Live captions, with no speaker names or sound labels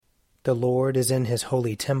The Lord is in his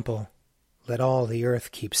holy temple. Let all the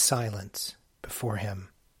earth keep silence before him.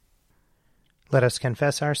 Let us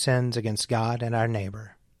confess our sins against God and our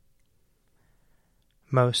neighbor.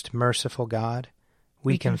 Most merciful God,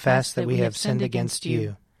 we confess that we have sinned against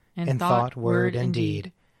you in thought, word, and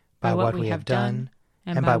deed, by what we have done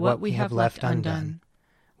and by what we have left undone.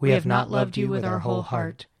 We have not loved you with our whole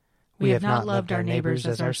heart. We have not loved our neighbors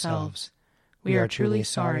as ourselves. We are truly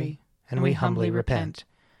sorry, and we humbly repent.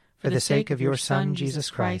 For the sake of your Son,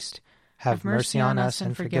 Jesus Christ, have mercy on us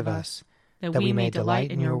and forgive us, that we may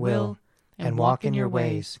delight in your will and walk in your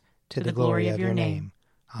ways, to the glory of your name.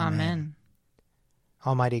 Amen.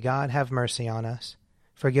 Almighty God, have mercy on us.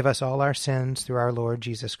 Forgive us all our sins through our Lord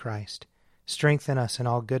Jesus Christ. Strengthen us in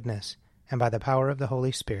all goodness, and by the power of the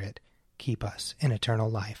Holy Spirit, keep us in eternal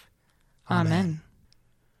life. Amen.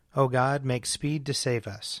 O God, make speed to save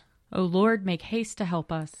us. O Lord, make haste to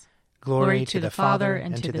help us. Glory to the Father,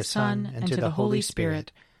 and to the Son, and to the Holy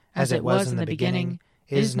Spirit, as it was in the beginning,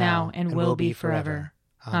 is now, and will be forever.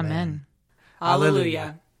 Amen.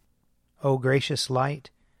 Alleluia. O gracious light,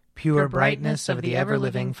 pure brightness of the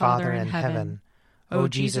ever-living Father in heaven, O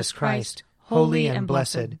Jesus Christ, holy and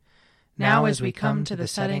blessed, now as we come to the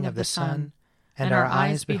setting of the sun, and our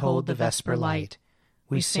eyes behold the vesper light,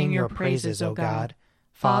 we sing your praises, O God,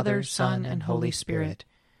 Father, Son, and Holy Spirit.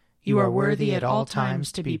 You are worthy at all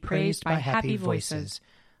times to be praised by happy voices,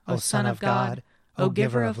 O Son of God, O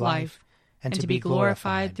Giver of life, and to be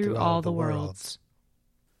glorified through all the worlds.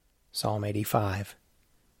 Psalm 85.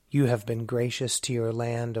 You have been gracious to your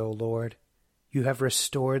land, O Lord. You have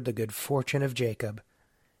restored the good fortune of Jacob.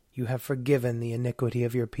 You have forgiven the iniquity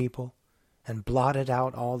of your people, and blotted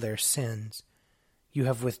out all their sins. You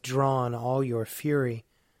have withdrawn all your fury,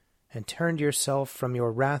 and turned yourself from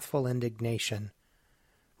your wrathful indignation.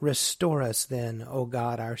 Restore us then, O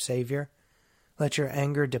God our Savior. Let your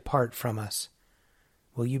anger depart from us.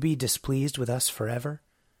 Will you be displeased with us forever?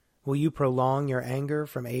 Will you prolong your anger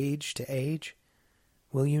from age to age?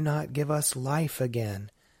 Will you not give us life again,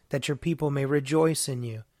 that your people may rejoice in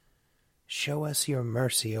you? Show us your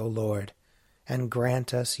mercy, O Lord, and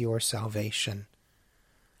grant us your salvation.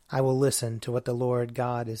 I will listen to what the Lord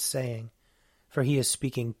God is saying, for he is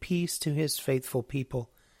speaking peace to his faithful people,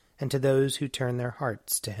 and to those who turn their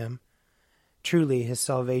hearts to him. Truly his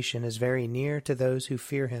salvation is very near to those who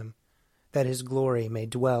fear him, that his glory may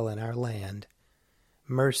dwell in our land.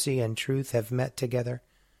 Mercy and truth have met together,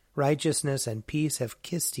 righteousness and peace have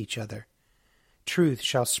kissed each other. Truth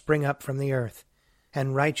shall spring up from the earth,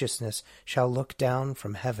 and righteousness shall look down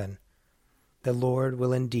from heaven. The Lord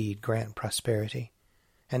will indeed grant prosperity,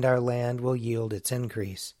 and our land will yield its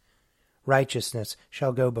increase. Righteousness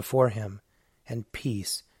shall go before him, and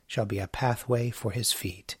peace shall be a pathway for his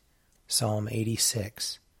feet. Psalm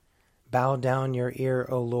 86. Bow down your ear,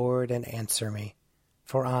 O Lord, and answer me,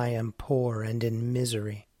 for I am poor and in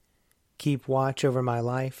misery. Keep watch over my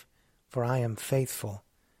life, for I am faithful.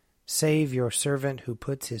 Save your servant who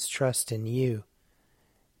puts his trust in you.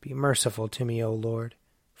 Be merciful to me, O Lord,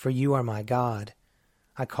 for you are my God.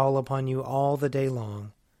 I call upon you all the day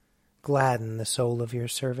long. Gladden the soul of your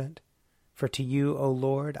servant, for to you, O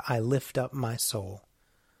Lord, I lift up my soul.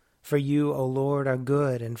 For you, O Lord, are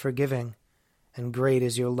good and forgiving, and great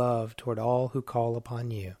is your love toward all who call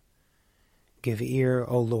upon you. Give ear,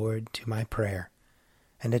 O Lord, to my prayer,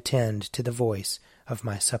 and attend to the voice of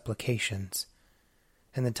my supplications.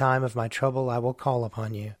 In the time of my trouble I will call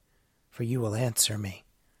upon you, for you will answer me.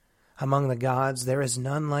 Among the gods there is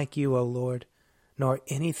none like you, O Lord, nor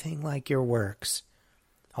anything like your works.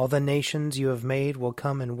 All the nations you have made will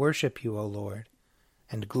come and worship you, O Lord,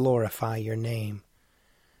 and glorify your name.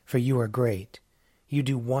 For you are great, you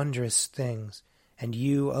do wondrous things, and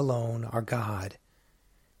you alone are God.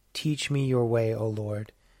 Teach me your way, O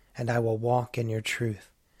Lord, and I will walk in your truth.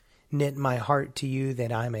 Knit my heart to you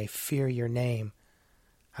that I may fear your name.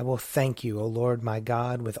 I will thank you, O Lord my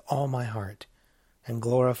God, with all my heart, and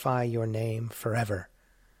glorify your name forever.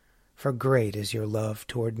 For great is your love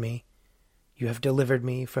toward me. You have delivered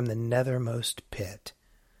me from the nethermost pit.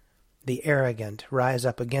 The arrogant rise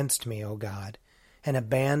up against me, O God, and a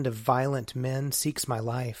band of violent men seeks my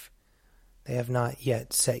life. They have not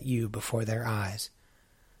yet set you before their eyes.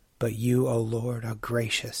 But you, O Lord, are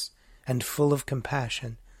gracious and full of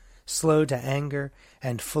compassion, slow to anger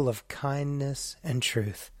and full of kindness and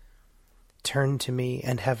truth. Turn to me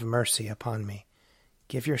and have mercy upon me.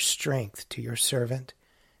 Give your strength to your servant,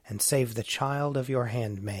 and save the child of your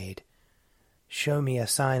handmaid. Show me a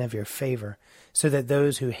sign of your favor, so that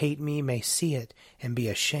those who hate me may see it and be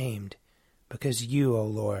ashamed, because you, O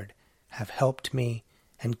Lord, have helped me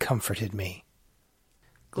and comforted me.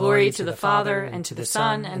 Glory to the Father, and to the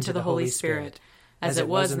Son, and to the Holy Spirit, as it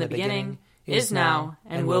was in the beginning, is now,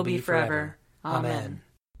 and will be forever. Amen.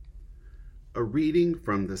 A reading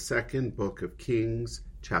from the second book of Kings,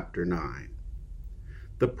 chapter 9.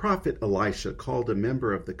 The prophet Elisha called a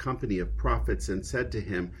member of the company of prophets and said to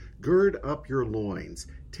him, "Gird up your loins,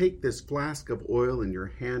 take this flask of oil in your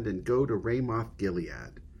hand and go to Ramoth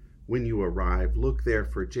Gilead. When you arrive, look there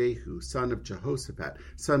for Jehu, son of Jehoshaphat,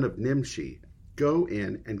 son of Nimshi. Go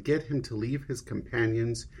in and get him to leave his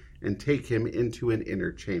companions and take him into an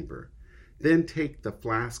inner chamber. Then take the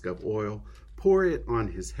flask of oil, pour it on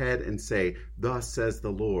his head, and say, 'Thus says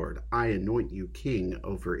the Lord, I anoint you king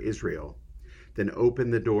over Israel.' Then open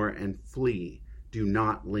the door and flee. Do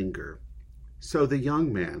not linger." So the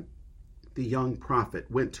young prophet,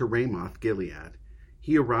 went to Ramoth Gilead.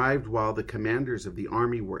 He arrived while the commanders of the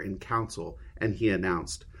army were in council, and he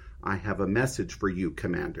announced, "I have a message for you,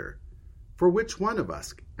 commander." "For which one of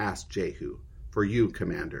us?" asked Jehu. "For you,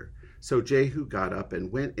 commander." So Jehu got up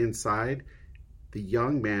and went inside. The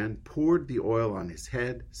young man poured the oil on his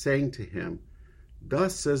head, saying to him,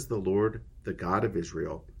 "Thus says the Lord, the God of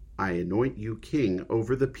Israel, I anoint you king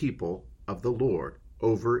over the people of the Lord,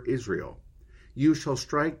 over Israel. You shall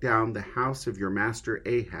strike down the house of your master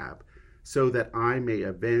Ahab, so that I may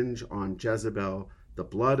avenge on Jezebel the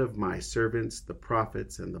blood of my servants, the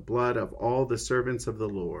prophets, and the blood of all the servants of the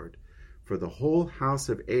Lord. For the whole house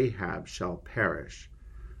of Ahab shall perish.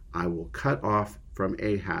 I will cut off from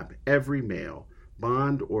Ahab every male,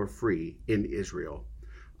 bond or free, in Israel.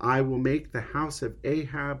 I will make the house of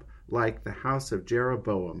Ahab like the house of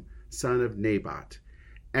Jeroboam, son of Nebat,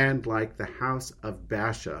 and like the house of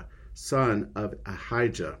Baasha, son of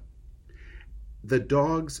Ahijah. The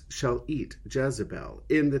dogs shall eat Jezebel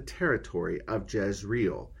in the territory of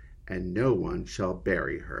Jezreel, and no one shall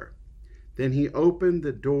bury her." Then he opened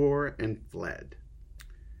the door and fled.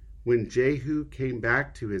 When Jehu came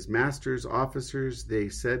back to his master's officers, they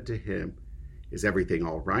said to him, "Is everything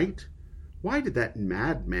all right? Why did that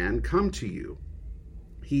madman come to you?"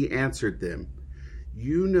 He answered them,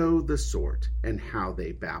 "You know the sort and how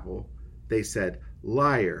they babble." They said,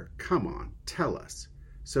 "Liar, come on, tell us."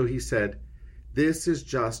 So he said, "This is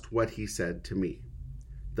just what he said to me.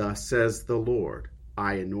 Thus says the Lord,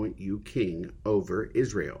 I anoint you king over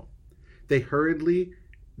Israel."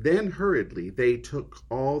 Then hurriedly they took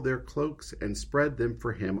all their cloaks and spread them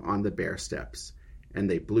for him on the bare steps. And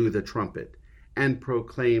they blew the trumpet and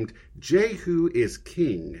proclaimed, "Jehu is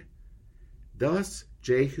king." Thus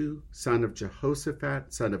Jehu, son of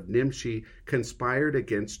Jehoshaphat, son of Nimshi, conspired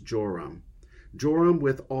against Joram. Joram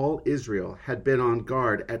with all Israel had been on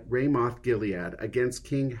guard at Ramoth Gilead against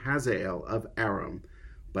King Hazael of Aram.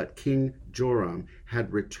 But King Joram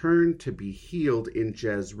had returned to be healed in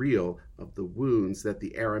Jezreel of the wounds that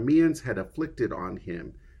the Arameans had afflicted on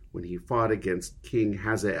him when he fought against King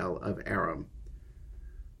Hazael of Aram.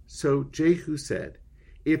 So Jehu said,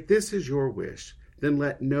 "If this is your wish, then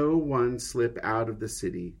let no one slip out of the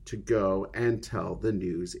city to go and tell the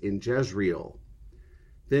news in Jezreel."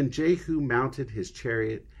 Then Jehu mounted his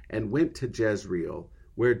chariot and went to Jezreel,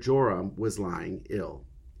 where Joram was lying ill.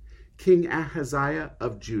 King Ahaziah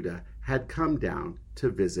of Judah had come down to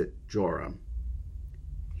visit Joram.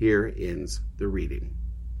 Here ends the reading.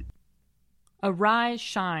 Arise,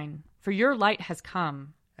 shine, for your light has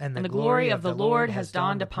come, and the glory of the Lord has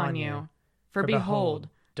dawned upon you. For behold,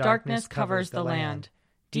 darkness covers the land,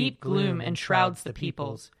 deep gloom enshrouds the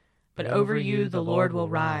peoples. But over you the Lord will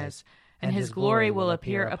rise, and his glory will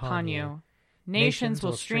appear upon you. Nations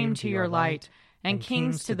will stream to your light, and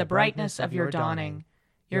kings to the brightness of your dawning.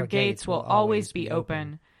 Your gates will always be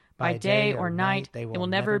open. By day or night they will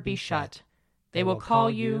never be shut. They will call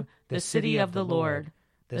you the city of the Lord,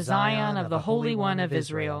 the Zion of the Holy One of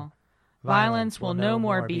Israel. Violence will no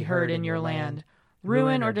more be heard in your land,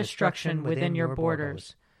 ruin or destruction within your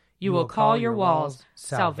borders. You will call your walls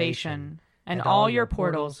salvation, and all your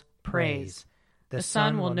portals praise. The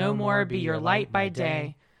sun will no more be your light by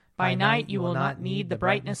day. By night you will not need the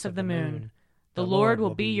brightness of the moon. The Lord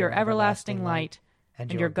will be your everlasting light,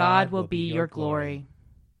 and your God will be your glory.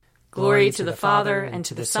 Glory to the Father, and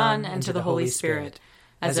to the Son, and to the Holy Spirit,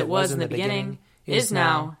 as it was in the beginning, is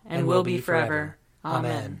now, and will be forever.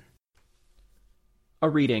 Amen. A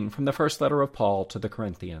reading from the first letter of Paul to the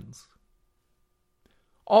Corinthians.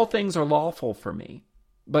 All things are lawful for me,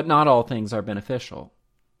 but not all things are beneficial.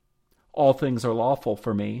 All things are lawful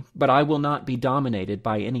for me, but I will not be dominated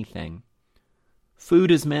by anything. Food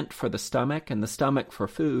is meant for the stomach, and the stomach for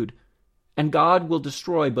food, and God will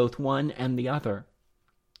destroy both one and the other.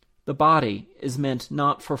 The body is meant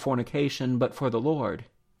not for fornication, but for the Lord,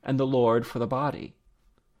 and the Lord for the body.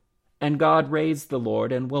 And God raised the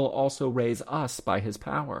Lord and will also raise us by his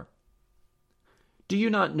power. Do you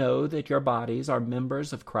not know that your bodies are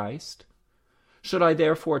members of Christ? Should I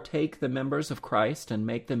therefore take the members of Christ and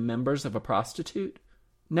make them members of a prostitute?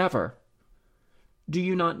 Never. Do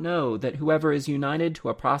you not know that whoever is united to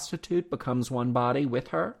a prostitute becomes one body with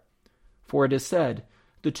her? For it is said,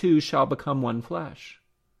 the two shall become one flesh.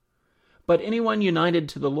 But anyone united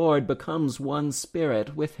to the Lord becomes one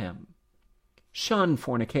spirit with him. Shun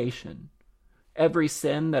fornication. Every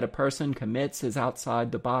sin that a person commits is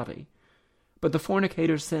outside the body, but the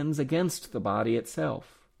fornicator sins against the body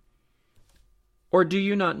itself. Or do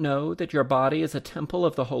you not know that your body is a temple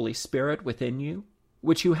of the Holy Spirit within you,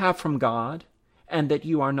 which you have from God, and that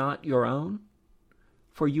you are not your own?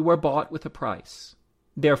 For you were bought with a price.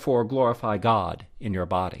 Therefore glorify God in your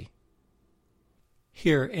body.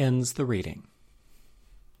 Here ends the reading.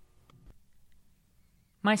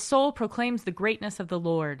 My soul proclaims the greatness of the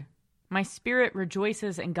Lord. My spirit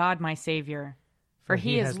rejoices in God my Savior. For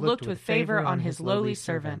he has looked with favor on his lowly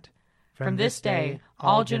servant. From this day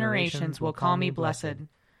all generations will call me blessed.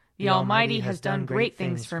 The Almighty has done great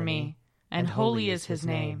things for me, and holy is his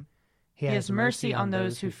name. He has mercy on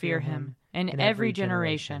those who fear him, in every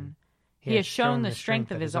generation. He has shown the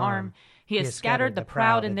strength of his arm. He has scattered the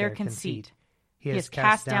proud in their conceit. He has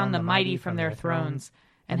cast down the mighty from their thrones,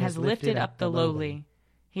 and has lifted up the lowly.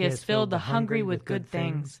 He has filled the hungry with good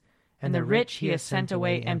things, and the rich he has sent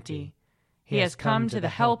away empty. He has come to the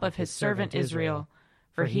help of his servant Israel,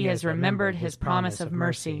 for he has remembered his promise of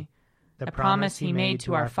mercy, the promise he made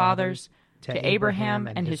to our fathers, to Abraham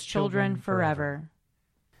and his children forever.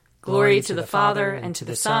 Glory to the Father, and to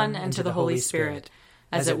the Son, and to the Holy Spirit,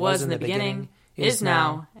 as it was in the beginning, is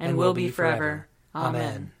now, and will be forever.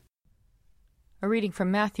 Amen. A reading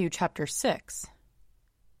from Matthew chapter 6.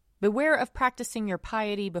 Beware of practicing your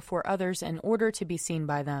piety before others in order to be seen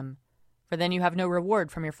by them, for then you have no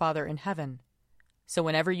reward from your Father in heaven. So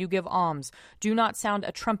whenever you give alms, do not sound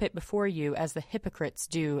a trumpet before you as the hypocrites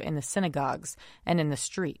do in the synagogues and in the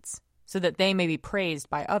streets, so that they may be praised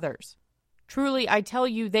by others. Truly, I tell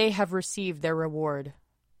you, they have received their reward.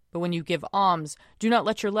 But when you give alms, do not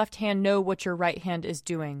let your left hand know what your right hand is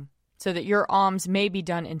doing, so that your alms may be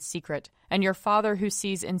done in secret, and your Father who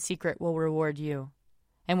sees in secret will reward you.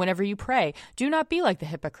 And whenever you pray, do not be like the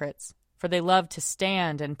hypocrites, for they love to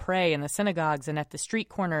stand and pray in the synagogues and at the street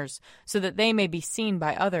corners, so that they may be seen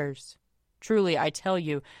by others. Truly, I tell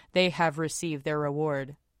you, they have received their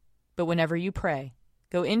reward. But whenever you pray,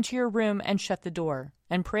 go into your room and shut the door,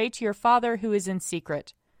 and pray to your Father who is in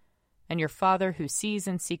secret, and your Father who sees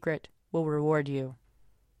in secret will reward you.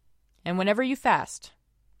 And whenever you fast,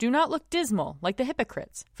 do not look dismal like the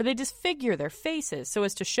hypocrites, for they disfigure their faces so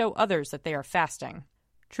as to show others that they are fasting.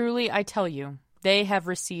 Truly, I tell you, they have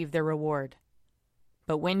received their reward.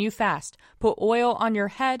 But when you fast, put oil on your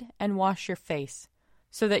head and wash your face,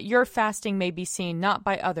 so that your fasting may be seen not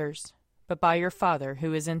by others, but by your Father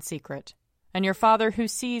who is in secret. And your Father who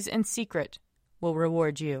sees in secret will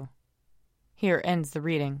reward you. Here ends the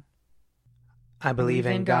reading. I believe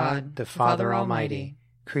in God, the Father Almighty,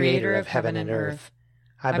 creator of heaven and earth.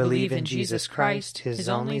 I believe in Jesus Christ, his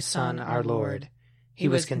only Son, our Lord. He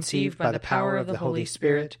was conceived by the power of the Holy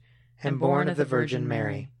Spirit and born of the Virgin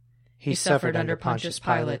Mary. He suffered under Pontius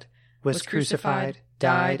Pilate, was crucified,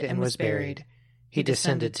 died, and was buried. He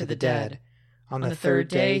descended to the dead. On the third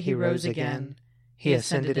day he rose again. He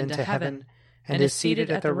ascended into heaven and is seated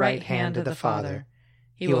at the right hand of the Father.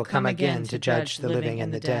 He will come again to judge the living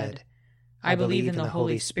and the dead. I believe in the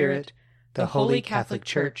Holy Spirit, the Holy Catholic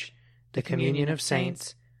Church, the communion of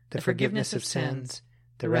saints, the forgiveness of sins,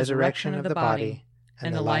 the resurrection of the body,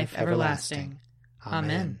 and the life everlasting.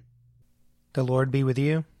 Amen. The Lord be with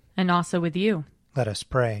you. And also with you. Let us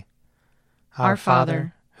pray. Our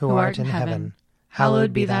Father, who art in heaven,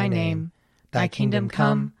 hallowed be thy name. Thy kingdom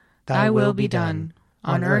come, thy will be done,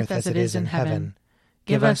 on earth as it is in heaven.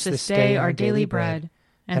 Give us this day our daily bread,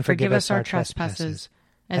 and forgive us our trespasses,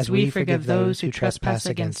 as we forgive those who trespass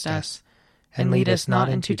against us. And lead us not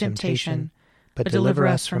into temptation, but deliver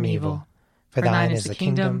us from evil. For thine is the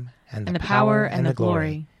kingdom, and the power, and the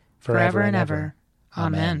glory, forever and ever.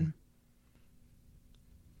 Amen.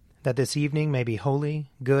 That this evening may be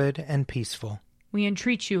holy, good, and peaceful. We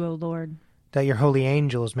entreat you, O Lord. That your holy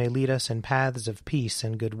angels may lead us in paths of peace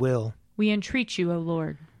and goodwill. We entreat you, O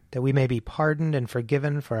Lord. That we may be pardoned and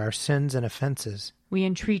forgiven for our sins and offenses. We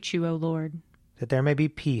entreat you, O Lord. That there may be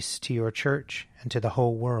peace to your church and to the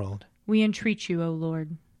whole world. We entreat you, O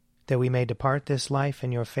Lord. That we may depart this life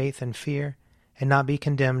in your faith and fear, and not be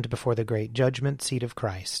condemned before the great judgment seat of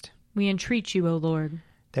Christ. We entreat you, O Lord.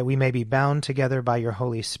 that we may be bound together by your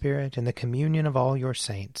Holy Spirit in the communion of all your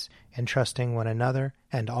saints, entrusting one another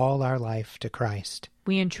and all our life to Christ.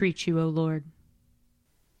 We entreat you, O Lord.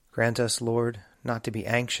 Grant us, Lord, not to be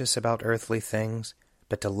anxious about earthly things,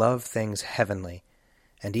 but to love things heavenly,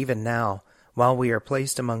 and even now, while we are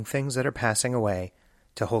placed among things that are passing away,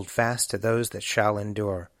 to hold fast to those that shall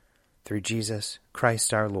endure, through Jesus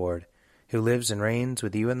Christ our Lord, who lives and reigns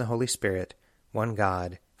with you in the Holy Spirit, one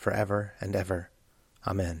God, forever and ever.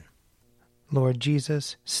 Amen. Lord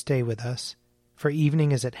Jesus, stay with us, for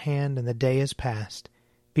evening is at hand and the day is past.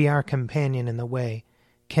 Be our companion in the way,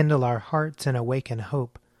 kindle our hearts and awaken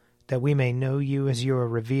hope, that we may know you as you are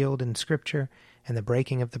revealed in Scripture and the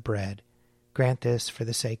breaking of the bread. Grant this for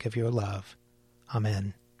the sake of your love.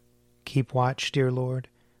 Amen. Keep watch, dear Lord,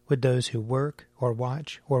 with those who work or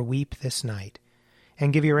watch or weep this night,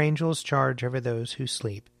 and give your angels charge over those who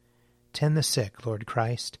sleep. Tend the sick, Lord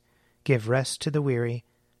Christ. Give rest to the weary,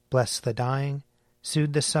 bless the dying,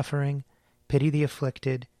 soothe the suffering, pity the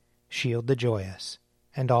afflicted, shield the joyous,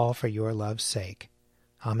 and all for your love's sake.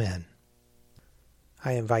 Amen.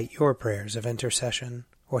 I invite your prayers of intercession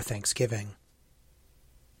or thanksgiving.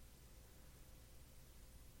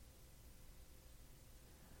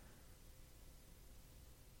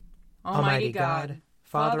 Almighty God,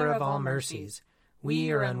 Father of all mercies, we,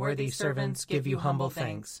 your unworthy servants, give you humble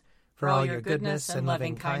thanks for all your goodness and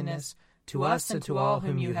loving kindness to us and to all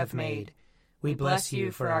whom you have made. We bless you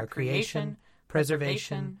for our creation,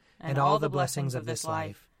 preservation, and all the blessings of this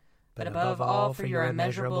life, but above all for your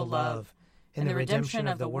immeasurable love, in the redemption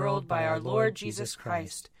of the world by our Lord Jesus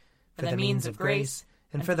Christ, for the means of grace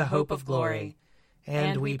and for the hope of glory.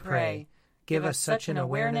 And we pray, give us such an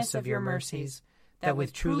awareness of your mercies, that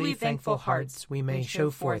with truly thankful hearts we may show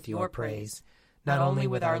forth your praise, not only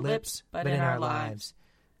with our lips, but in our lives,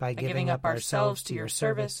 by giving up ourselves to your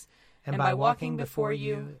service, and by walking before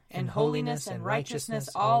you in holiness and righteousness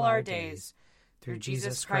all our days, through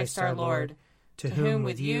Jesus Christ our Lord, to whom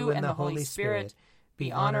with you and the Holy Spirit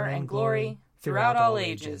be honor and glory throughout all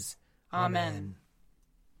ages. Amen.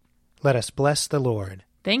 Let us bless the Lord.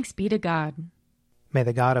 Thanks be to God. May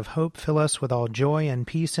the God of hope fill us with all joy and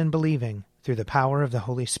peace in believing, through the power of the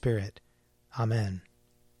Holy Spirit. Amen.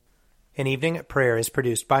 An Evening at Prayer is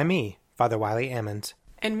produced by me, Father Wiley Ammons.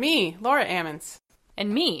 And me, Laura Ammons.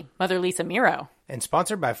 And me, Mother Lisa Meirow. And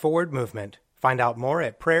sponsored by Forward Movement. Find out more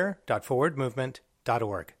at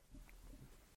prayer.forwardmovement.org.